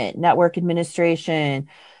development, network administration,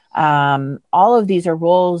 all of these are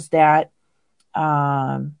roles that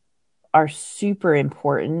are super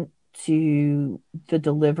important to the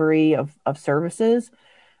delivery of services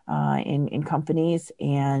in companies,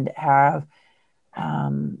 and have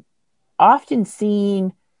often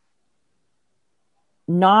seen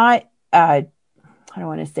not, I don't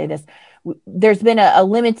want to say this, there's been a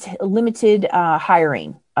limited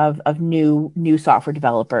hiring of new software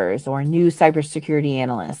developers or new cybersecurity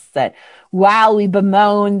analysts, that while we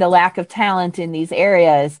bemoan the lack of talent in these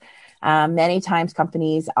areas, many times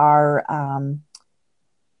companies are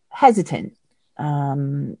hesitant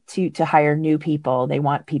to hire new people. They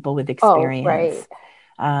want people with experience.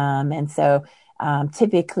 And so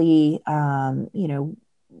typically,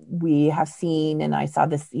 we have seen, and I saw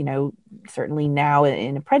this, certainly now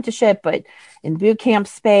in apprenticeship, but in boot camp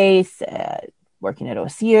space, working at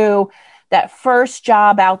OSU, that first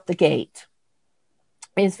job out the gate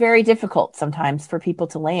is very difficult sometimes for people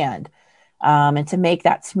to land, and to make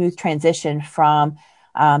that smooth transition from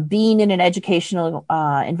being in an educational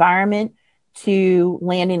environment to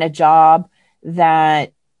landing a job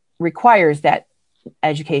that requires that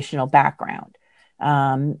educational background.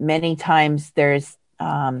 Many times there's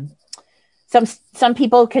some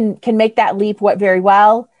people can make that leap very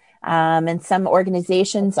well, and some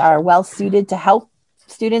organizations are well suited to help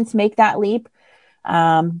students make that leap.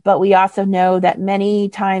 But we also know that many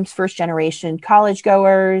times first generation college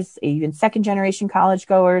goers, even second generation college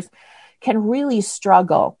goers, can really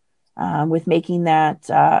struggle with making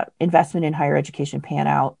that investment in higher education pan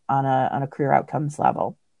out on a career outcomes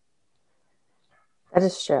level. That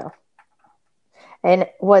is true. And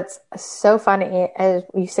what's so funny is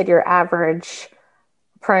you said your average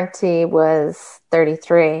apprentice was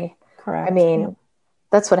 33. Correct. I mean,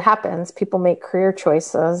 that's what happens. People make career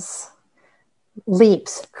choices,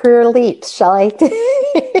 career leaps, shall I?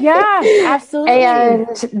 Yeah, absolutely. And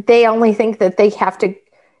they only think that they have to.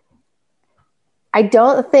 I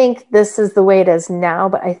don't think this is the way it is now,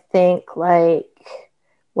 but I think like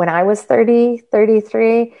when I was 30,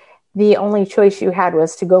 33, the only choice you had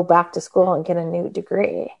was to go back to school and get a new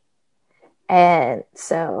degree. And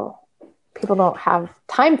so people don't have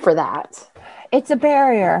time for that. It's a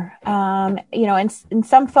barrier. And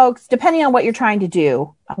some folks, depending on what you're trying to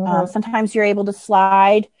do, sometimes you're able to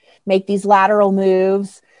slide, make these lateral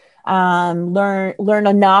moves, learn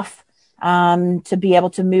enough to be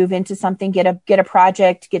able to move into something, get a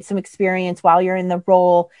project, get some experience while you're in the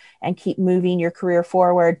role, and keep moving your career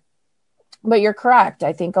forward. But you're correct.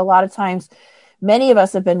 I think a lot of times, many of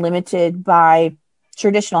us have been limited by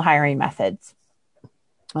traditional hiring methods.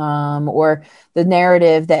 Or the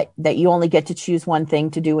narrative that you only get to choose one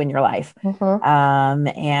thing to do in your life, or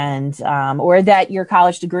that your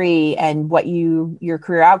college degree and what your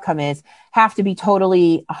career outcome is have to be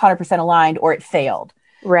totally 100% aligned, or it failed.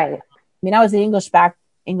 Right. I mean, I was an English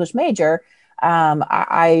major.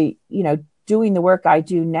 I doing the work I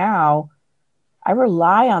do now, I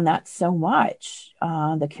rely on that so much.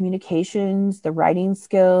 The communications, the writing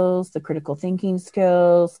skills, the critical thinking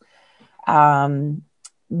skills,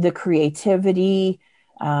 the creativity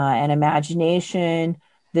and imagination,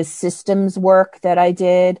 the systems work that I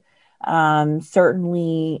did,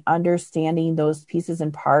 certainly understanding those pieces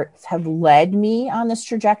and parts have led me on this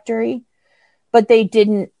trajectory, but they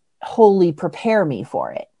didn't wholly prepare me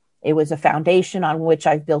for it. It was a foundation on which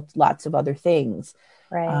I've built lots of other things.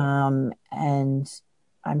 Right. And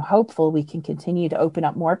I'm hopeful we can continue to open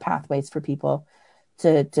up more pathways for people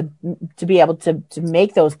to be able to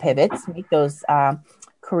make those pivots, make those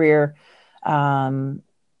career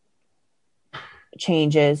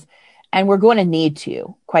changes. And we're going to need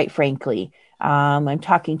to, quite frankly. I'm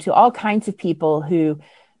talking to all kinds of people who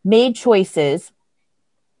made choices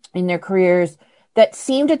in their careers that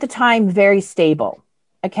seemed at the time very stable.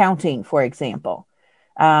 Accounting, for example.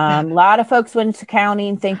 A lot of folks went into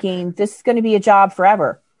accounting thinking this is going to be a job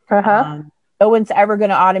forever. No one's ever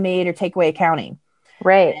going to automate or take away accounting.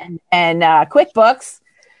 Right. And QuickBooks,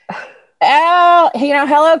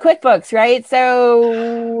 hello QuickBooks, right?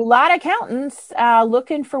 So a lot of accountants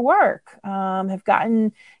looking for work have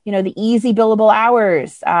gotten, the easy billable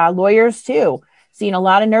hours. Lawyers too, seeing a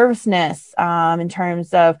lot of nervousness in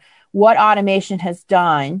terms of what automation has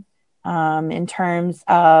done in terms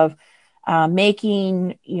of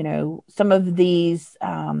making, some of these,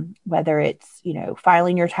 whether it's,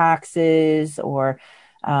 filing your taxes or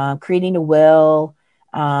creating a will.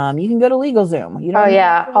 You can go to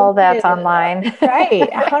LegalZoom. All that's online. Right,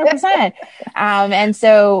 100%. And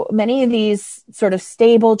so many of these sort of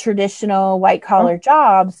stable, traditional white-collar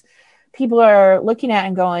jobs, people are looking at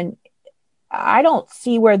and going, I don't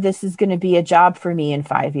see where this is going to be a job for me in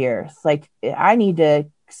 5 years. Like, I need to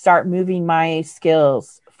start moving my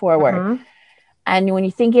skills forward. And when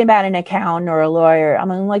you're thinking about an accountant or a lawyer, I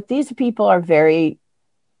mean, like, these people are very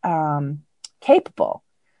capable.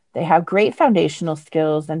 They have great foundational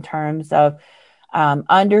skills in terms of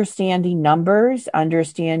understanding numbers,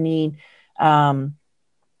 understanding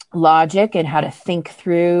logic and how to think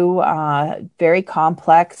through very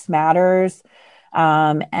complex matters,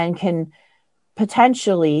 and can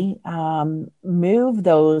potentially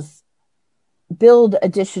build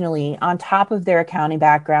additionally on top of their accounting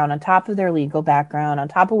background, on top of their legal background, on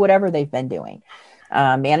top of whatever they've been doing.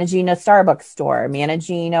 Managing a Starbucks store,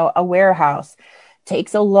 managing a warehouse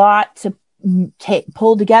takes a lot to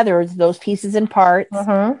pull together those pieces and parts,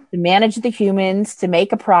 to manage the humans, to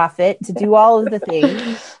make a profit, to do all of the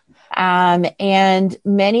things. And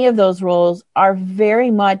many of those roles are very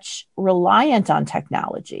much reliant on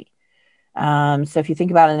technology. So if you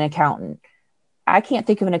think about an accountant, I can't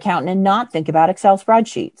think of an accountant and not think about Excel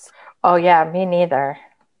spreadsheets. Oh yeah, me neither.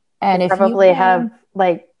 And if probably you have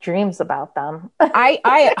like dreams about them.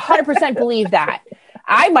 I 100% believe that.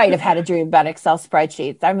 I might have had a dream about Excel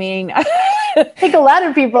spreadsheets. I mean, I think a lot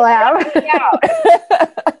of people have.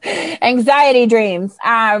 Anxiety dreams.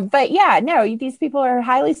 But yeah, no, these people are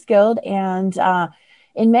highly skilled and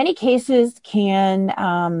in many cases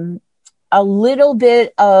can a little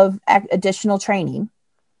bit of additional training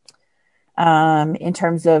in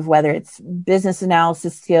terms of whether it's business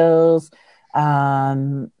analysis skills,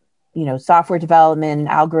 software development,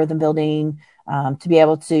 algorithm building, to be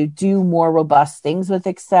able to do more robust things with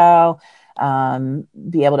Excel,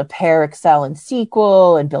 be able to pair Excel and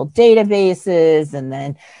SQL and build databases, and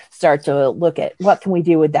then start to look at what can we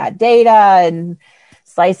do with that data and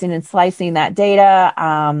slicing that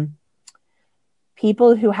data.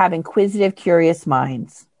 People who have inquisitive, curious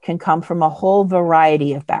minds can come from a whole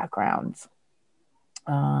variety of backgrounds,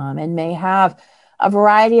 and may have a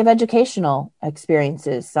variety of educational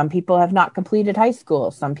experiences. Some people have not completed high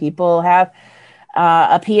school. Some people have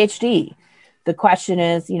a PhD. The question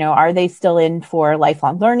is, are they still in for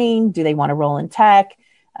lifelong learning? Do they want to roll in tech?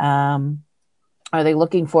 Are they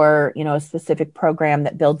looking for, a specific program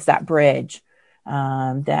that builds that bridge,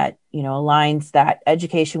 that, aligns that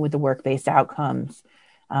education with the work-based outcomes,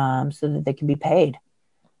 so that they can be paid?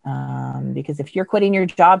 Because if you're quitting your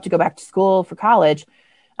job to go back to school for college,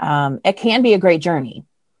 it can be a great journey.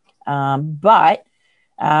 But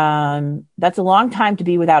that's a long time to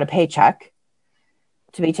be without a paycheck,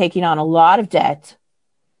 to be taking on a lot of debt,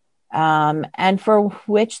 and for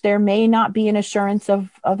which there may not be an assurance of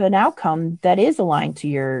an outcome that is aligned to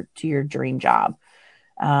your dream job,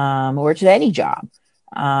 or to any job.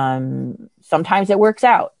 Sometimes it works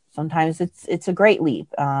out. Sometimes it's a great leap,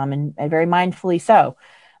 and very mindfully so.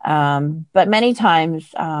 But many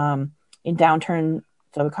times, in downturn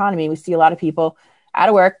of economy, we see a lot of people out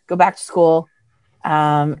of work, go back to school,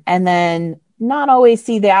 and then not always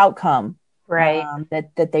see the outcome, right,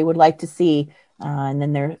 that they would like to see, and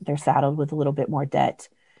then they're saddled with a little bit more debt,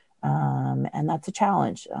 and that's a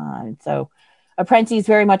challenge. So, Apprentice is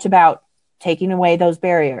very much about taking away those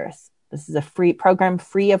barriers. This is a free program,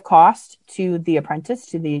 free of cost to the apprentice,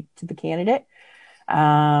 to the candidate.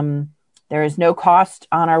 There is no cost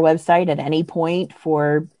on our website at any point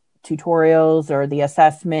for tutorials or the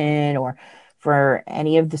assessment or for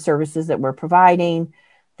any of the services that we're providing.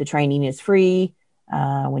 The training is free.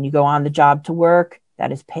 When you go on the job to work,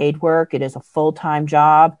 that is paid work. It is a full-time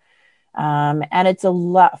job. And it's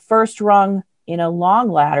a first rung in a long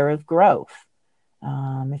ladder of growth.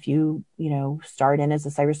 If you start in as a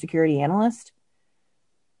cybersecurity analyst,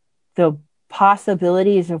 the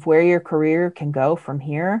possibilities of where your career can go from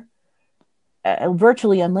here,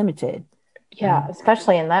 virtually unlimited. Yeah,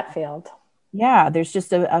 especially in that field. Yeah, there's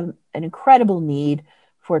just an incredible need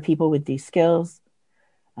for people with these skills,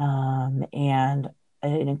 and an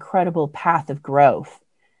incredible path of growth,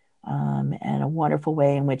 and a wonderful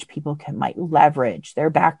way in which people might leverage their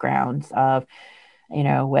backgrounds of,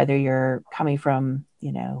 whether you're coming from,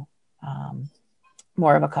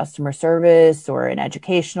 more of a customer service or an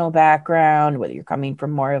educational background, whether you're coming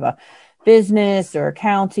from more of a business or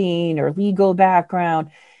accounting or legal background.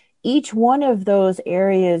 Each one of those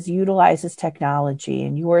areas utilizes technology,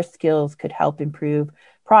 and your skills could help improve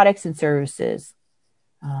products and services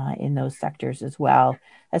in those sectors, as well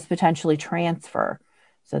as potentially transfer,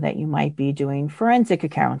 so that you might be doing forensic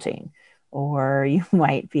accounting, or you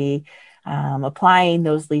might be applying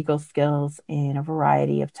those legal skills in a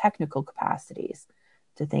variety of technical capacities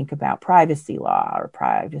to think about privacy law or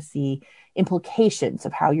privacy implications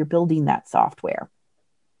of how you're building that software.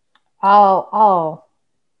 Oh.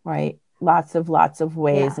 Right. Lots of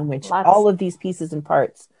ways in which all of these pieces and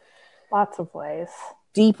parts. Lots of ways.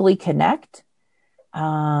 Deeply connect.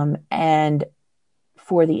 And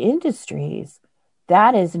for the industries,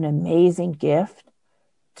 that is an amazing gift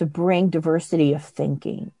to bring diversity of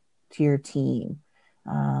thinking to your team.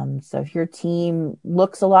 So if your team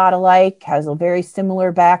looks a lot alike, has a very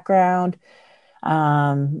similar background,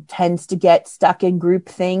 tends to get stuck in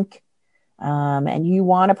groupthink, and you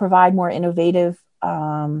want to provide more innovative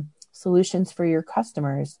solutions for your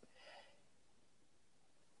customers,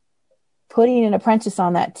 putting an apprentice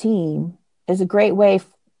on that team is a great way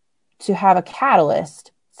to have a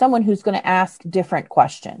catalyst, someone who's going to ask different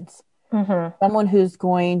questions, someone who's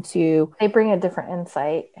going to... They bring a different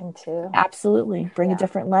insight into... Absolutely. Bring a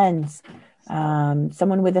different lens.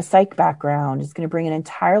 Someone with a psych background is going to bring an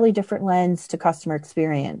entirely different lens to customer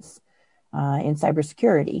experience in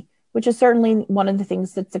cybersecurity, which is certainly one of the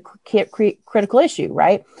things that's a critical issue,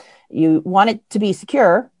 right? You want it to be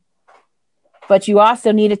secure, but you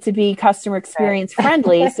also need it to be customer experience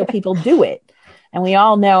friendly, so people do it. And we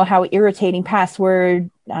all know how irritating password,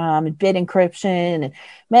 bit encryption, and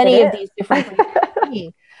many of these different things can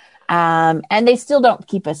be. And they still don't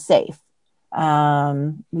keep us safe.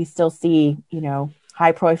 We still see,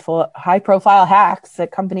 high profile hacks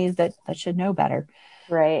at companies that should know better.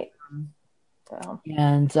 Right.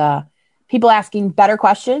 And people asking better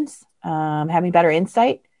questions, having better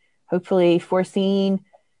insight, hopefully foreseeing,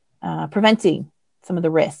 preventing some of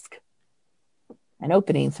the risk and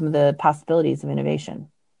opening some of the possibilities of innovation.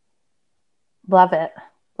 Love it.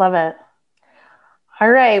 Love it. All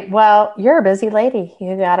right. Well, you're a busy lady.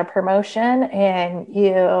 You got a promotion and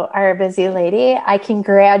you are a busy lady. I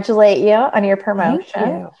congratulate you on your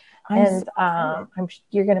promotion. Thank you.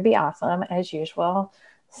 You're going to be awesome as usual.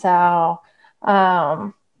 So,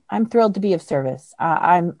 I'm thrilled to be of service.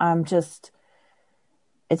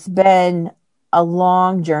 It's been a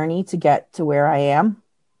long journey to get to where I am,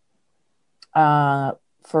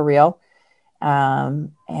 for real.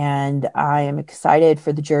 And I am excited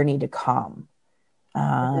for the journey to come,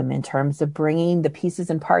 in terms of bringing the pieces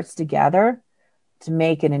and parts together to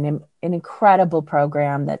make it an incredible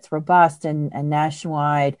program that's robust and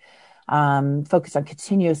nationwide, focused on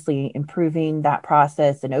continuously improving that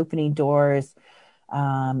process and opening doors,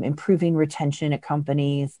 improving retention at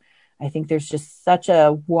companies. I think there's just such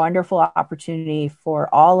a wonderful opportunity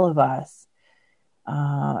for all of us,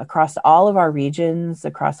 across all of our regions,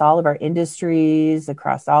 across all of our industries,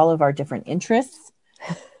 across all of our different interests,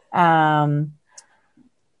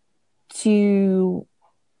 to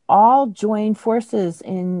all join forces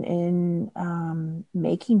in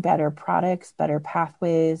making better products, better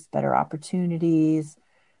pathways, better opportunities,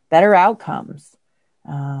 better outcomes,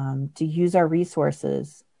 to use our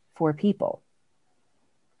resources for people.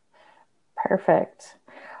 Perfect.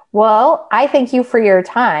 Well, I thank you for your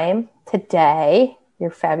time today. You're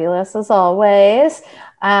fabulous as always.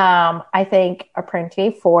 I thank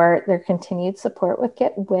Apprenti for their continued support with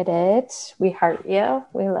Get With It. We heart you.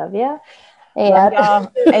 We love you. Love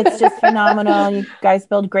y'all. It's just phenomenal. You guys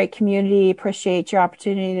build a great community. Appreciate your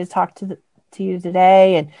opportunity to talk to you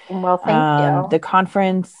today. And well, thank you. The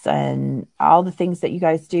conference and all the things that you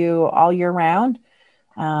guys do all year round,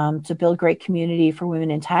 to build great community for women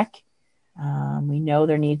in tech. We know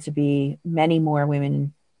there needs to be many more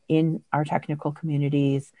women in our technical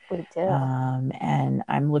communities. We do. And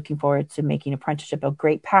I'm looking forward to making apprenticeship a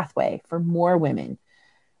great pathway for more women,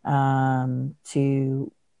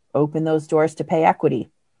 to open those doors to pay equity,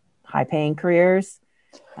 high paying careers,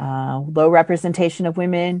 low representation of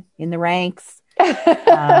women in the ranks.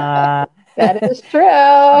 That is true.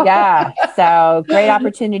 Yeah. So great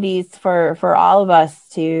opportunities for all of us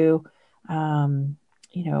to,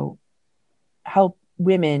 help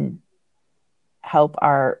women, help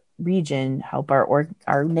our region, help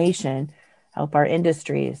our nation, help our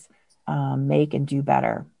industries, make and do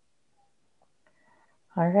better.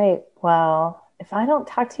 All right. Well, if I don't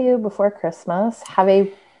talk to you before Christmas, have a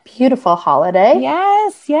beautiful holiday.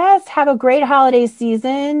 Yes. Have a great holiday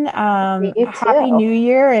season. Happy New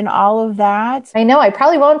Year and all of that. I know. I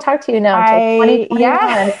probably won't talk to you now until 2021.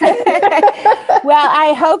 Yeah. Well,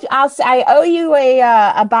 I owe you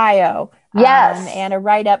a bio. Yes. And a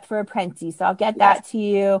write-up for Apprenti. So I'll get that to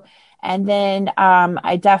you. And then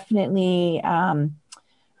I definitely am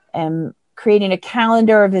creating a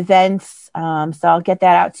calendar of events. So I'll get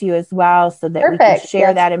that out to you as well so that we can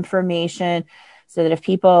share that information, so that if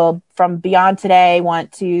people from beyond today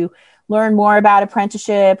want to learn more about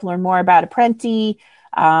apprenticeship, learn more about Apprenti,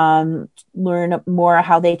 learn more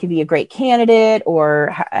how they can be a great candidate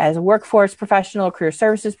or as a workforce professional, career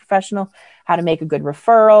services professional, how to make a good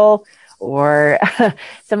referral, or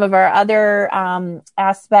some of our other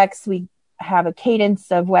aspects. We have a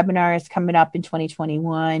cadence of webinars coming up in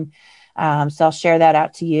 2021. So I'll share that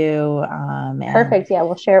out to you. Perfect. Yeah,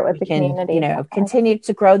 we'll share it with the community. Continue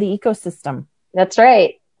to grow the ecosystem. That's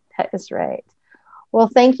right. That is right. Well,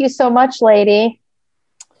 thank you so much, lady.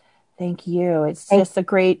 Thank you. It's just a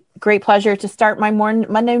great pleasure to start my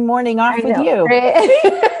Monday morning off with you.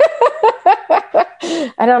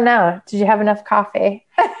 I don't know. Did you have enough coffee?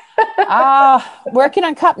 Working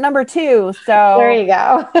on cup number 2. So there you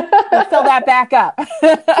go. We'll fill that back up.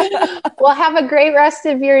 Well, have a great rest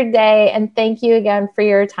of your day. And thank you again for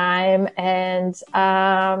your time. And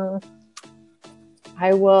I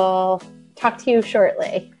will talk to you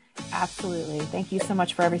shortly. Absolutely. Thank you so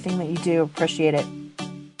much for everything that you do. Appreciate it.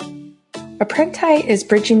 Apprenti is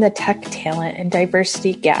bridging the tech talent and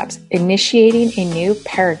diversity gaps, initiating a new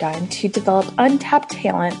paradigm to develop untapped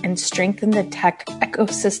talent and strengthen the tech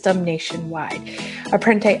ecosystem nationwide.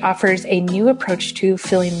 Apprenti offers a new approach to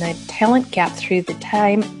filling the talent gap through the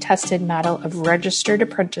time-tested model of registered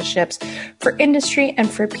apprenticeships for industry and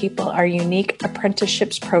for people. Our unique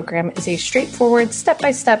apprenticeships program is a straightforward,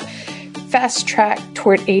 step-by-step, fast track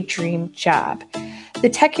toward a dream job. The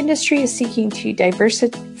tech industry is seeking to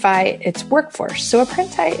diversify its workforce, so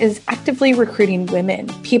Apprenti is actively recruiting women,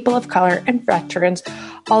 people of color, and veterans,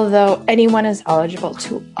 although anyone is eligible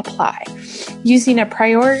to apply. Using a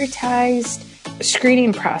prioritized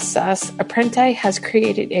screening process, Apprenti has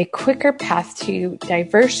created a quicker path to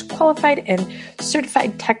diverse, qualified, and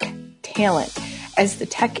certified tech talent. As the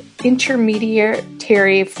tech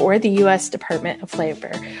intermediary for the U.S. Department of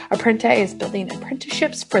Labor, Apprenti is building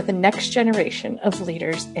apprenticeships for the next generation of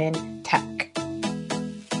leaders in tech.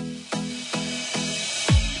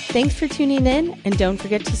 Thanks for tuning in, and don't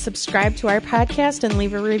forget to subscribe to our podcast and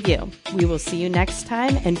leave a review. We will see you next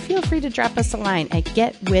time, and feel free to drop us a line at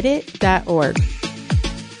getwithit.org.